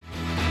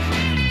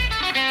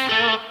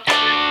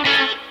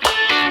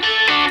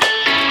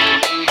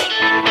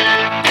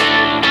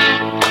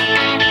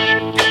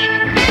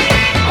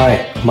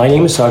My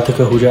name is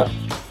Sarthak Ahuja.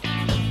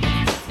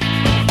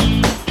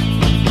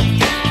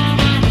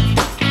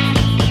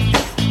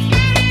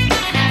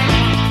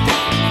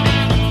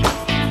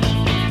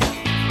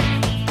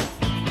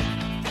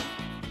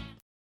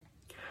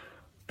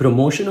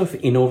 Promotion of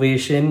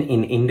innovation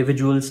in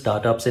individual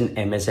startups and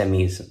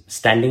MSMEs,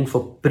 standing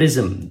for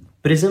PRISM.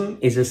 PRISM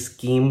is a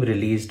scheme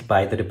released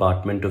by the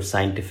Department of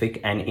Scientific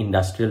and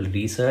Industrial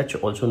Research,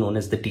 also known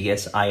as the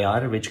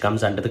DSIR, which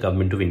comes under the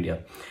Government of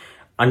India.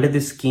 Under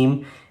this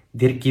scheme,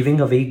 they're giving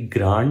away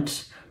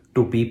grants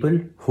to people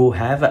who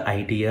have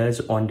ideas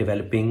on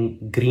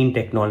developing green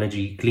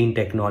technology, clean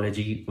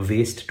technology,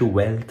 waste to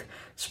wealth,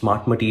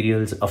 smart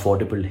materials,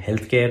 affordable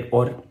healthcare,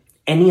 or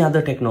any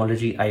other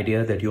technology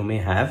idea that you may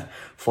have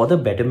for the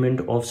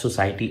betterment of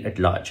society at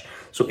large.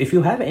 So if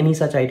you have any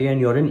such idea and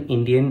you're an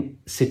Indian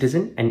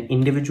citizen, an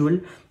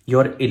individual,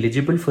 you're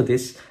eligible for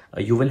this,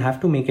 you will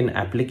have to make an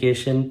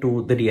application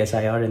to the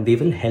DSIR and they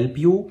will help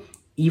you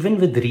even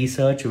with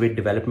research, with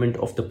development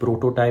of the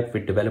prototype,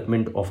 with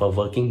development of a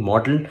working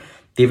model.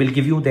 They will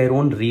give you their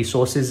own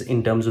resources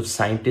in terms of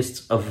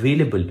scientists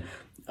available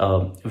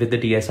with the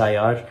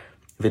DSIR,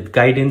 with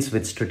guidance,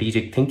 with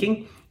strategic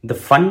thinking. The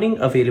funding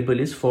available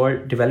is for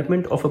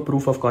development of a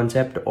proof of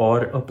concept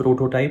or a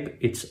prototype.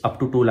 It's up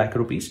to 2 lakh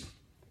rupees.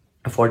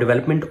 For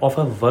development of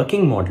a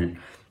working model,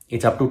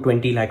 it's up to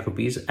 20 lakh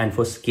rupees. And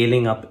for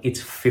scaling up, it's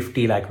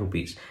 50 lakh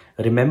rupees.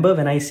 Remember,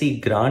 when I say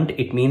grant,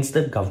 it means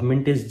the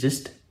government is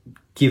just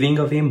giving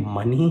away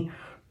money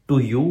to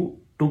you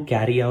to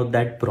carry out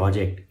that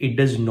project. It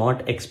does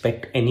not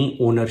expect any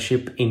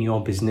ownership in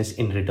your business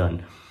in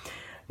return.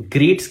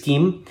 Great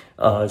scheme.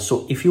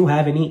 So if you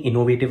have any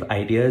innovative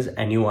ideas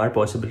and you are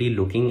possibly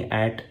looking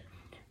at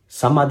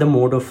some other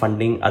mode of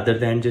funding other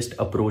than just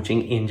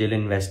approaching angel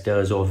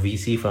investors or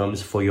VC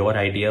firms for your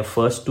idea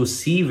first to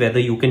see whether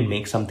you can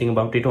make something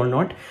about it or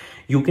not,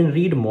 you can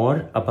read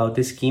more about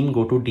this scheme.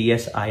 Go to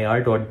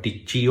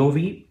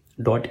dsir.gov.in.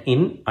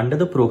 Under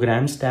the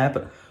programs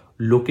tab,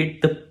 look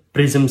at the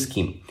PRISM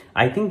scheme.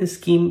 I think this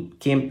scheme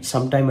came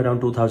sometime around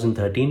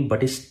 2013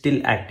 but is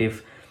still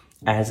active,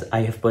 as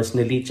I have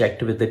personally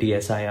checked with the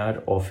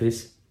DSIR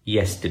office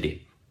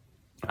yesterday.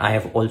 I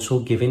have also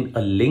given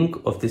a link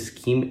of this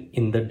scheme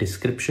in the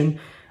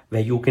description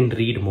where you can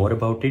read more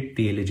about it,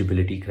 the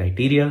eligibility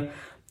criteria,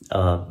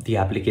 the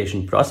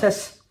application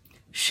process.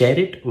 Share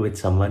it with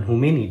someone who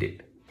may need it.